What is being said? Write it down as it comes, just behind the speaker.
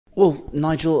Well,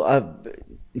 Nigel,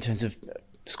 in terms of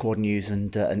squad news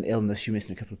and illness, you're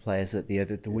missing a couple of players at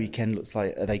the weekend. Looks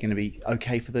like, are they going to be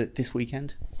okay for this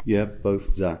weekend? Yeah,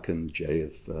 both Zach and Jay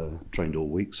have trained all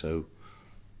week, so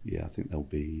yeah, I think they'll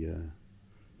be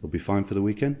fine for the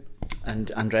weekend.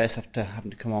 And Andreas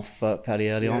having to come off fairly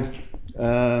early on.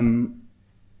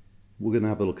 We're going to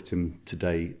have a look at him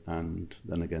today and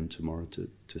then again tomorrow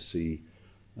to see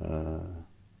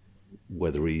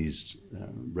whether he's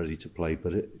ready to play.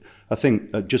 But I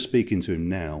think just speaking to him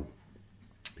now,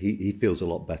 he feels a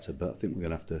lot better. But I think we're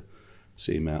going to have to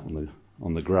see him out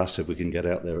on the grass if we can get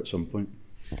out there at some point.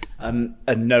 And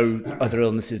no other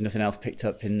illnesses, nothing else picked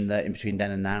up in between then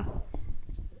and now?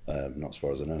 Not as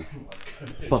far as I know.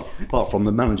 Apart from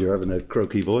the manager having a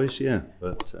croaky voice, yeah.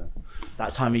 But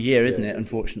that time of year, isn't it?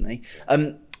 Unfortunately.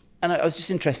 And I was just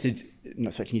interested, not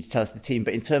expecting you to tell us the team,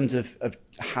 but in terms of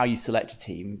how you select a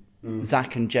team,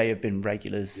 Zach and Jay have been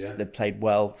regulars. Yeah. They've played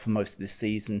well for most of this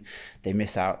season. They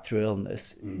miss out through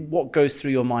illness. What goes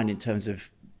through your mind in terms of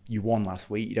you won last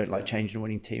week, you don't like changing a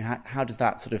winning team? How does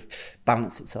that sort of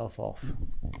balance itself off?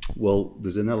 Well,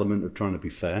 there's an element of trying to be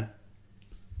fair.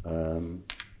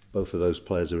 Both of those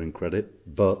players are in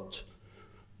credit, but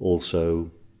also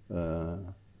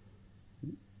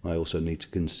I also need to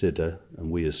consider, and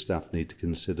we as staff need to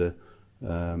consider,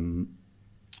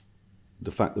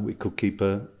 the fact that we could keep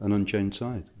an unchanged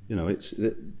side. You know,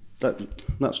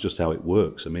 that's just how it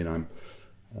works. I mean,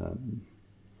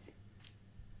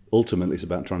 ultimately it's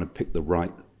about trying to pick the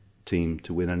right team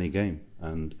to win any game,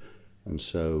 and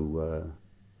so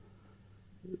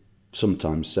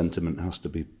sometimes sentiment has to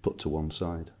be put to one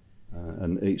side,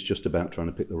 and it's just about trying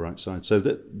to pick the right side. So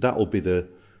that will be the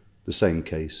same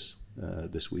case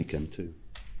this weekend too.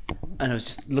 And I was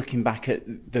just looking back at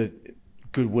the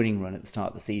good winning run at the start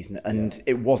of the season, and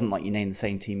it wasn't like you named the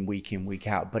same team week in, week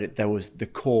out, but the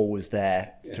core was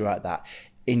there throughout that.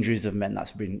 Injuries have meant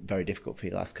that's been very difficult for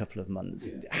you the last couple of months.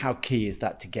 Yeah. How key is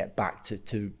that to get back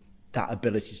to that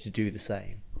ability to do the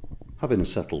same? Having a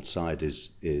settled side is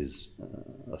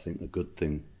I think a good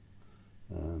thing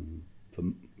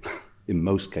in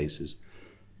most cases,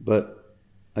 but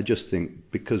I just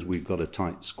think because we've got a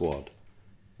tight squad,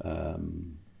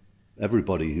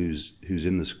 everybody who's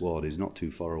in the squad is not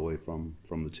too far away from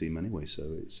the team anyway.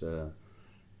 So it's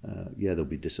there'll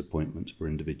be disappointments for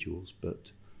individuals,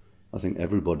 but I think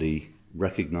everybody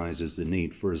recognises the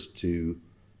need for us to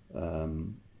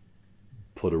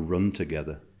put a run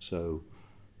together. So,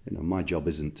 you know, my job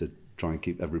isn't to try and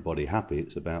keep everybody happy.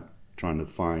 It's about trying to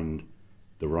find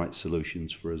the right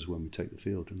solutions for us when we take the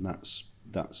field, and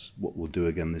that's what we'll do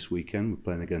again this weekend. We're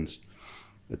playing against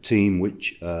a team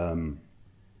which have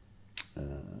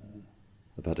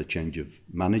had a change of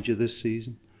manager this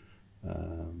season.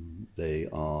 They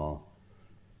are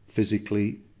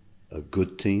physically a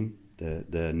good team.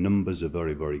 Their numbers are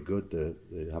very, very good.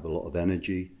 They have a lot of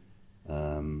energy.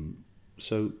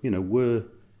 So, you know, we're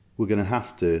going to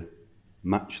have to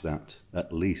match that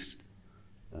at least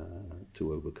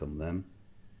to overcome them.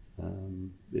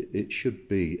 It should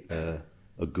be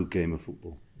a good game of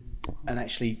football. And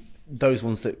actually, those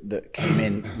ones that came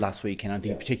in last weekend, I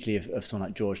think particularly of someone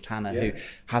like George Tanner, who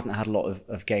hasn't had a lot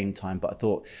of game time, but I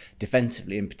thought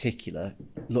defensively in particular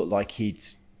looked like he'd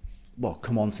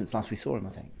come on since last we saw him, I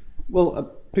think.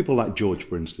 Well, people like George,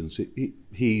 for instance,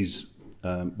 he's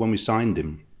when we signed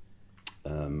him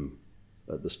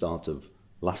at the start of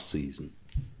last season,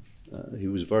 he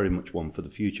was very much one for the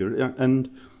future, and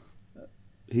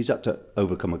he's had to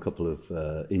overcome a couple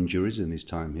of injuries in his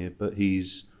time here, but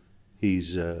he's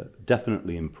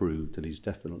definitely improved, and he's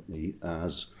definitely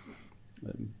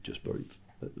just very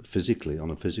physically,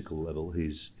 on a physical level,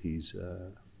 he's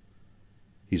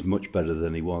much better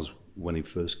than he was when he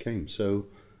first came. So,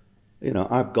 you know,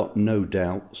 I've got no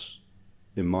doubts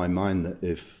in my mind that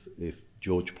if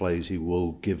George plays, he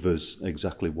will give us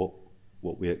exactly what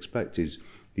we expect.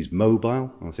 He's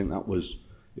mobile. I think that was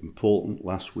important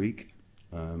last week,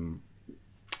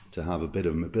 to have a bit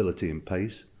of mobility and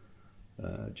pace,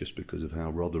 just because of how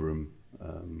Rotherham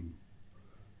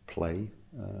play.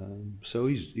 So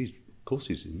he's of course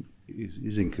he's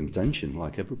in contention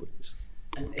like everybody is.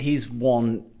 And he's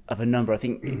one of a number. I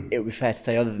think it would be fair to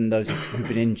say, other than those who've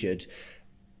been injured,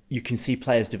 you can see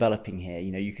players developing here.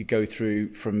 You know, you could go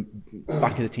through from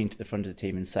back of the team to the front of the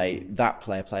team and say that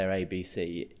player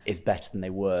ABC, is better than they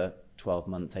were 12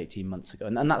 months, 18 months ago.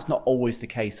 And that's not always the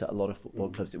case at a lot of football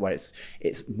clubs where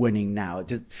it's winning now.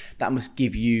 That must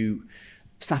give you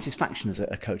satisfaction as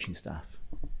a coaching staff.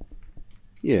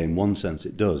 Yeah, in one sense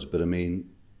it does. But I mean,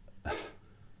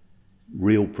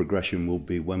 real progression will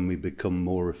be when we become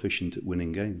more efficient at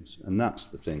winning games. And that's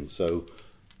the thing. So,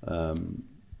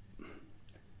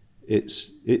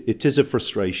 it is a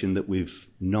frustration that we've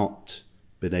not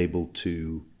been able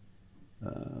to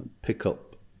pick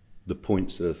up the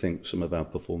points that I think some of our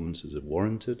performances have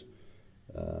warranted.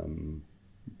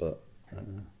 But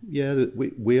yeah,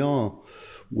 we are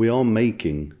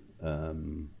making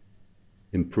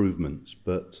improvements,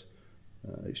 but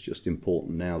it's just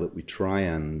important now that we try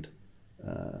and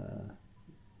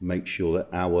make sure that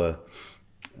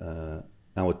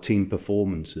our team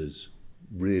performances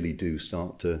really do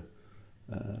start to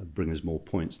bring us more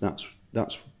points. That's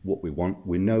what we want.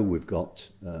 We know we've got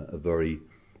a very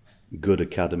good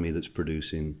academy that's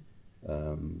producing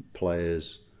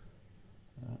players,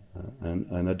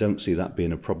 and I don't see that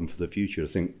being a problem for the future. I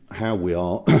think how we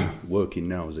are working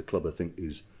now as a club, I think,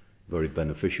 is very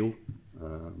beneficial.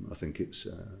 I think it's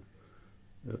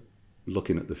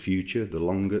looking at the future, the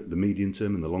medium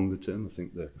term and the longer term. I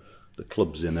think the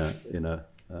club's in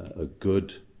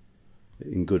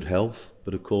good health,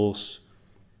 but of course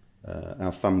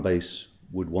our fan base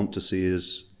would want to see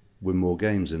us win more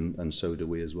games, and so do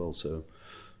we as well. So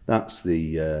that's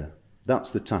the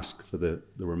task for the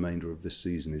remainder of this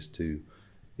season, is to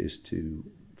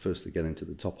firstly get into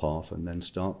the top half and then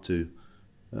start to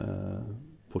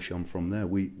push on from there.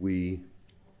 We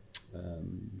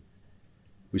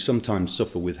sometimes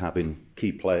suffer with having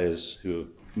key players who have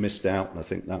missed out, and I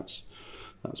think that's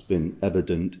been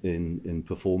evident in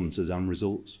performances and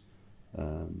results.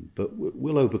 But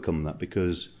we'll overcome that,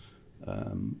 because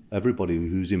everybody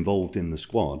who's involved in the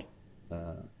squad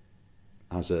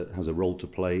has a role to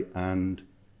play and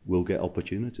will get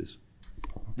opportunities.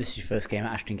 This is your first game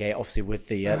at Ashton Gate, obviously with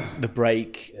the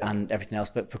break and everything else,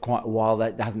 but for quite a while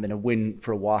there hasn't been a win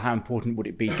for a while. How important would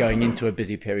it be going into a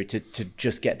busy period to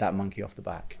just get that monkey off the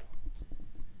back?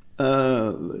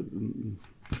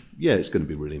 Yeah, it's going to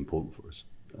be really important for us.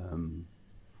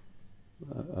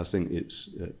 I think it's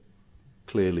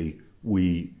clearly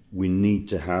we need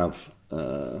to have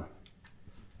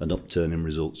an upturn in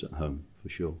results at home for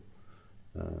sure.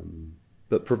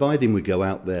 But providing we go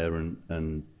out there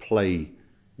and play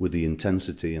with the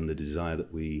intensity and the desire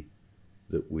that we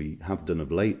have done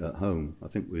of late at home, I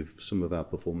think some of our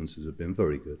performances have been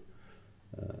very good.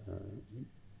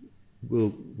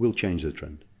 We'll change the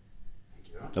trend.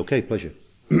 Okay, pleasure.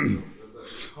 There's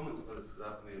a comment that really stood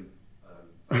out to me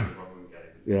after the Rotherham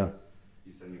game. Yeah.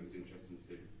 You said it was interesting to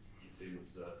see your team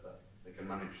observe that they can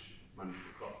manage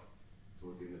the clock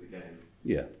towards the end of the game.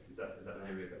 Yeah. Is that an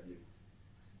area that you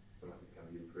feel like it can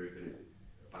be improved, and is it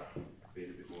about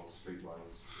being a bit more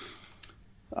streetwise?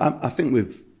 I think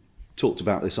we've talked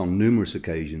about this on numerous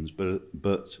occasions,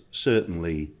 but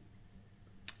certainly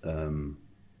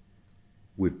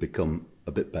we've become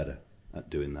a bit better at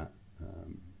doing that.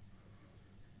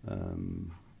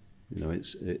 You know,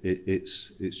 it's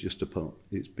just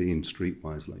it's being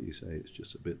streetwise, like you say. It's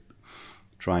just a bit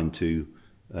trying to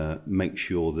make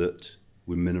sure that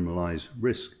we minimise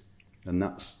risk, and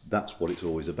that's what it's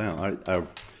always about.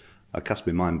 I cast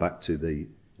my mind back to the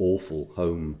awful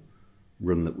home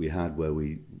run that we had, where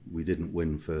we didn't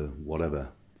win for whatever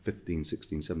 15,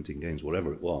 16, 17 games,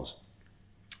 whatever it was,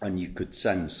 and you could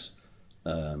sense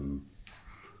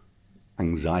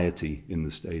anxiety in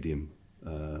the stadium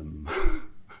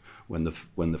when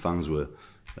the fans were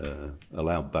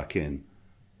allowed back in,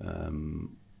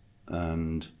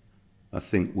 and I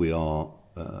think we are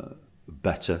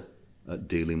better at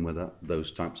dealing with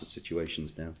those types of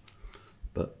situations now.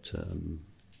 But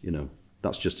you know,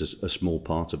 that's just a small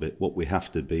part of it. What we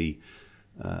have to be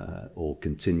or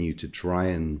continue to try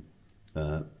and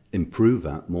improve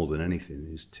at more than anything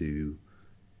is to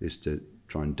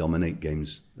try and dominate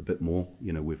games a bit more.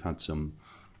 You know, we've had some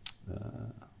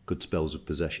good spells of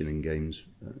possession in games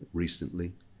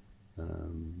recently.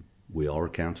 We are a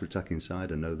counter-attacking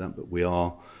side, I know that,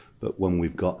 but when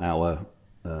we've got our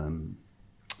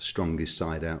strongest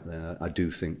side out there, I do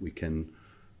think we can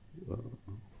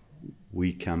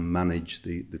manage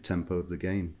the tempo of the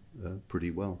game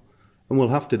pretty well. And we'll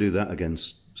have to do that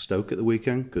against Stoke at the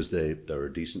weekend, because they're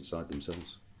a decent side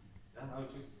themselves. How would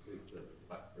you see the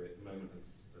back three at the moment?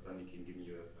 Has Anikin given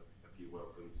you a few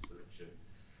welcome selection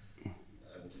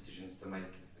decisions to make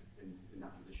in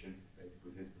that position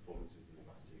with his performances in the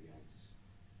last 2 games?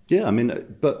 Yeah, I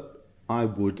mean, but I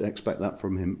would expect that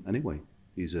from him anyway.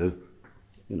 He's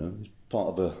he's part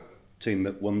of a team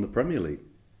that won the Premier League.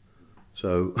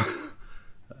 So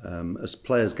as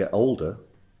players get older,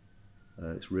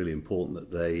 it's really important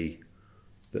that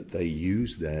they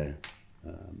use their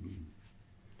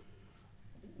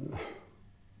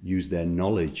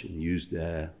knowledge and use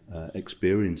their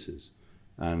experiences.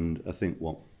 And I think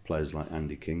what players like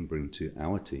Andy King bring to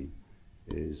our team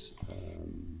is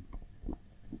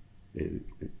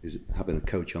is having a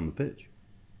coach on the pitch,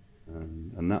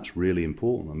 and that's really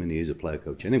important. I mean, he is a player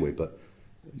coach anyway, but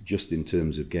just in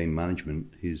terms of game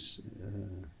management,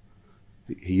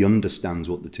 he understands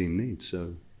what the team needs.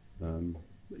 So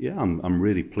yeah, I'm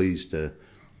really pleased to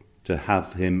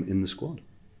have him in the squad.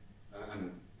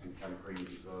 And Cameron Pring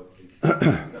as well. He's had to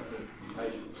be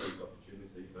patient for his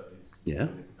opportunity, but his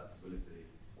adaptability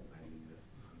in the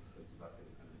centre back and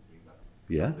the wing back.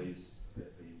 Yeah.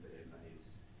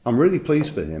 I'm really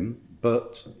pleased for him,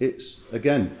 but it's,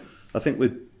 again, I think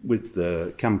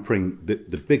with Cam Pring, the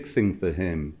big thing for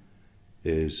him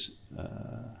is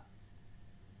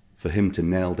for him to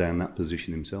nail down that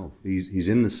position himself. He's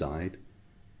in the side,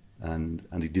 and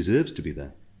he deserves to be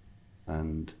there.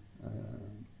 And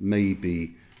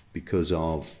maybe because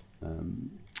of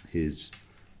his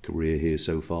career here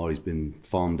so far, he's been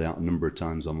farmed out a number of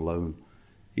times on loan.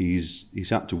 He's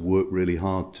had to work really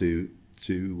hard to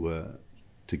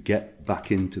get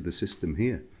back into the system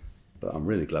here. But I'm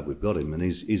really glad we've got him, and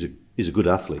he's a good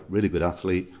athlete, really good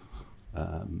athlete,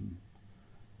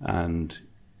 and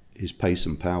his pace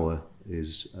and power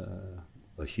is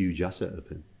a huge asset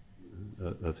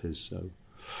of his. So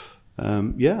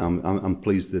yeah, I'm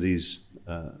pleased that he's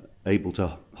able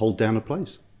to hold down a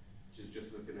place.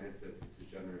 Just looking ahead to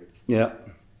January. Yeah.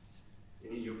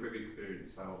 In your previous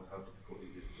experience, how difficult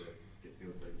is it to get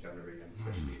deals done in January, and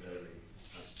especially early,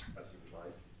 as you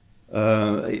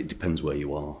would like? It depends where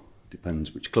you are.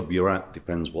 Depends which club you're at.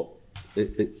 Depends what.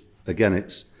 Again,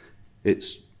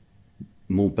 it's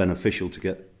more beneficial to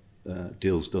get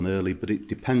deals done early, but it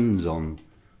depends on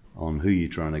who you're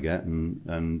trying to get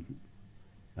and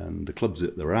the clubs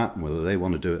that they're at and whether they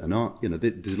want to do it or not. You know,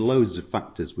 there's loads of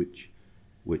factors which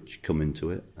come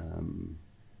into it.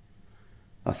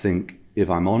 I think, if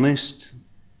I'm honest,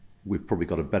 we've probably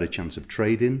got a better chance of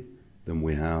trading than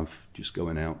we have just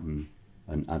going out and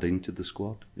adding to the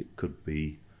squad. It could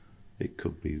be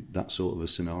that sort of a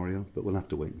scenario, but we'll have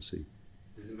to wait and see.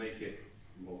 Does it make it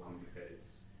more complicated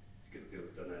to get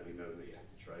deals done early, knowing that you have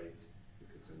to trade?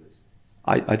 Because in this,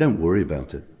 I don't worry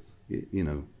about it. You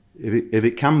know, if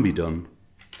it can be done,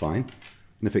 fine,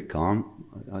 and if it can't,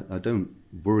 I don't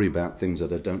worry about things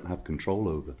that I don't have control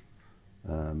over.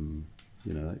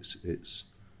 You know, it's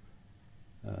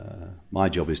my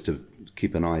job is to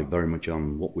keep an eye very much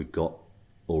on what we've got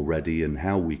already and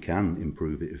how we can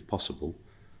improve it if possible.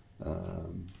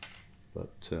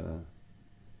 But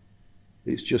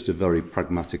it's just a very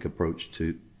pragmatic approach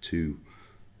to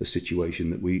a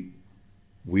situation that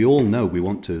we all know we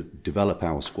want to develop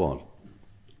our squad.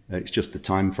 It's just the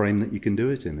time frame that you can do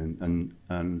it in,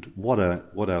 and what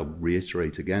I'll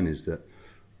reiterate again is that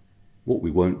what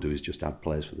we won't do is just add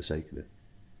players for the sake of it.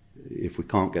 If we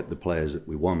can't get the players that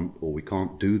we want, or we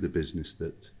can't do the business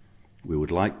that we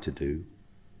would like to do,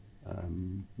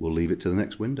 we'll leave it to the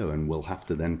next window, and we'll have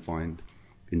to then find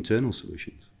internal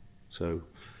solutions. So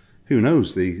who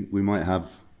knows, we might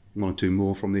have one or two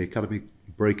more from the academy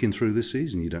breaking through this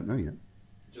season. You don't know yet.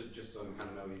 Just on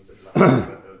Hannah, you said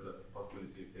that there was a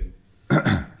possibility of him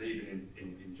leaving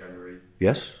in January.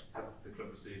 Yes. Have the club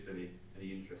received any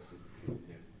interest in him?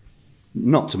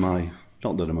 Not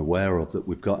that I'm aware of that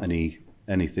we've got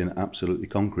anything absolutely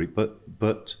concrete.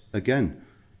 But again,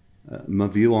 my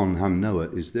view on Han Noah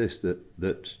is this: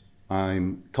 that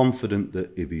I'm confident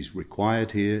that if he's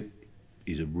required here,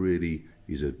 he's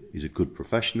a good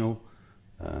professional.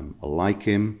 I like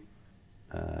him,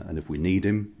 and if we need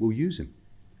him, we'll use him.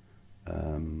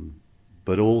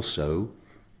 But also,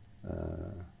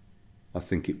 I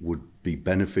think it would be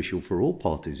beneficial for all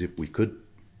parties if we could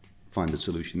find a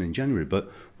solution in January, but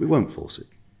we won't force it.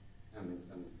 And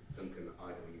Duncan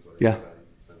Idehen as well. Yeah.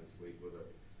 This week, will the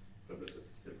club look to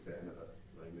facilitate another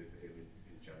loan move for him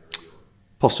in January? Or?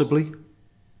 Possibly,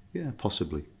 yeah,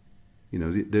 possibly. You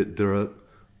know, there are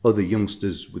other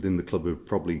youngsters within the club who've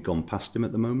probably gone past him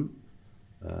at the moment,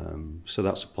 so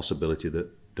that's a possibility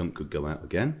that Dunk could go out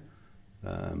again.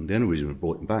 The only reason we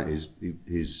brought him back is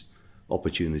his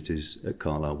opportunities at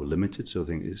Carlisle were limited, so I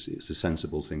think it's a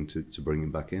sensible thing to bring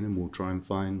him back in, and we'll try and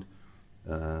find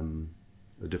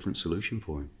a different solution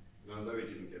for him. And although he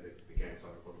didn't get the game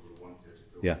time he probably wanted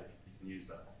at all, yeah, you can use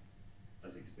that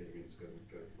as experience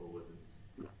going forward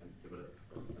and develop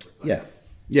as a Yeah, player.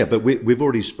 yeah, but we've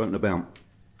already spoken about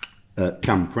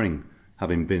Cam Pring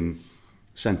having been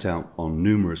sent out on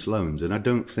numerous loans, and I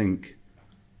don't think,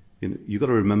 you know, you've got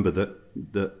to remember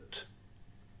that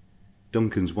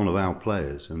Duncan's one of our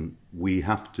players, and we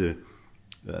have to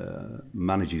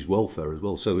manage his welfare as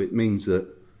well. So it means that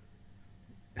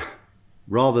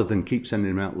rather than keep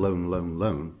sending him out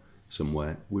loan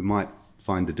somewhere, we might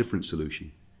find a different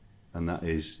solution. And that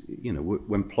is, you know,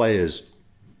 when players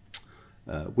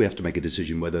we have to make a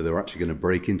decision whether they're actually going to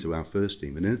break into our first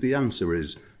team. And if the answer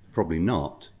is probably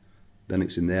not, then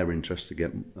it's in their interest to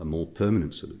get a more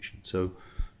permanent solution. So,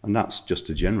 and that's just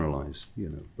to generalise, you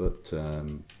know. But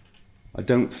I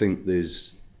don't think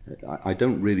I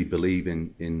don't really believe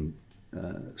in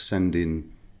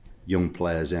sending young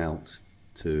players out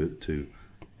to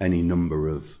any number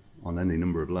of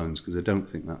loans, because I don't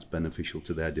think that's beneficial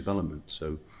to their development.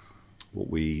 So what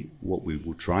we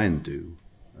will try and do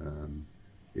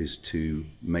is to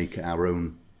make our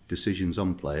own decisions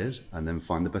on players and then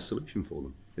find the best solution for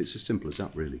them. It's as simple as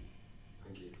that, really.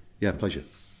 Thank you. Yeah, pleasure.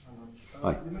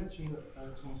 Hi. You mentioned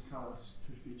that Thomas Callis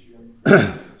could feature again before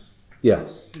Christmas. Yeah.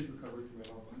 How's his recovery coming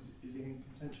along? Is he in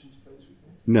contention to play this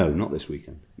weekend? No, not this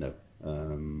weekend. No.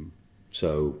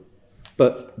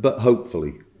 But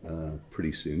hopefully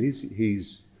pretty soon.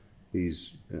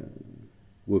 He's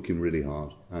working really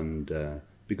hard, and it'd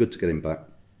be good to get him back.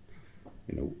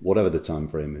 You know, whatever the time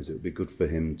frame is, it would be good for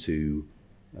him to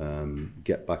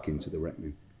get back into the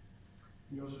reckoning.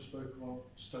 You also spoke about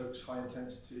Stoke's high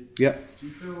intensity. Yeah. Do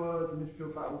you feel the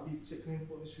midfield battle will be particularly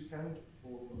important this weekend?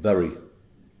 Or Very.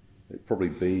 It'd probably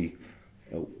be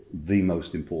the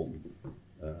most important.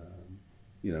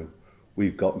 You know,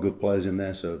 we've got good players in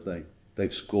there, so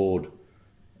they've scored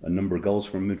a number of goals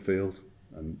from midfield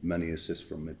and many assists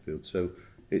from midfield. So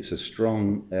it's a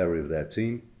strong area of their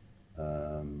team.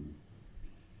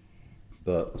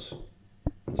 But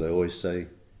as I always say,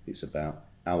 it's about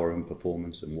our own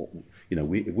performance and what, you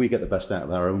know, if we get the best out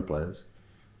of our own players,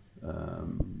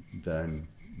 then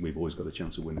we've always got a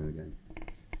chance of winning the game.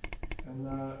 And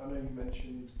I know you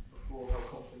mentioned before how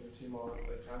confident the team are that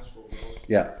they can score goals.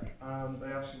 Yeah. They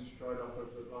have since dried up over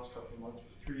the last couple of months,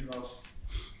 but 3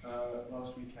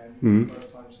 last weekend,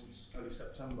 first time since early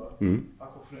September. How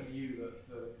confident are you that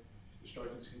the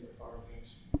strikers can get far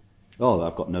against? Oh,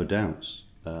 I've got no doubts.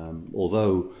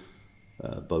 Although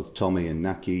both Tommy and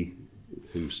Naki,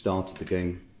 who started the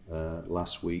game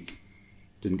last week,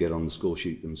 didn't get on the score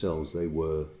sheet themselves, they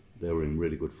were in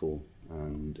really good form,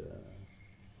 and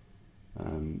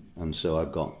so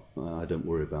I don't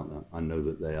worry about that. I know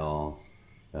that they are.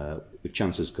 If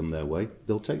chances come their way,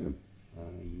 they'll take them.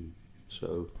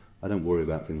 So I don't worry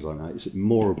about things like that. It's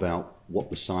more about what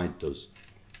the side does.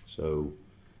 So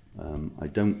I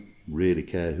don't really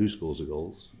care who scores the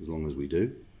goals as long as we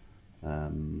do.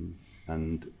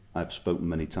 And I've spoken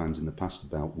many times in the past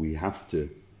about we have to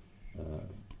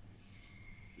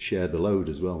share the load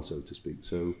as well, so to speak.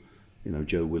 So, you know,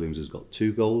 Joe Williams has got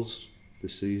 2 goals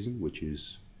this season, which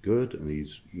is good, and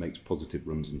he makes positive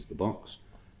runs into the box.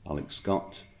 Alex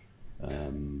Scott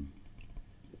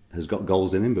has got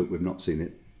goals in him, but we've not seen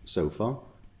it so far.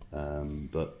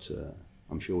 But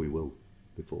I'm sure we will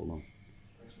before long.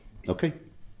 Okay.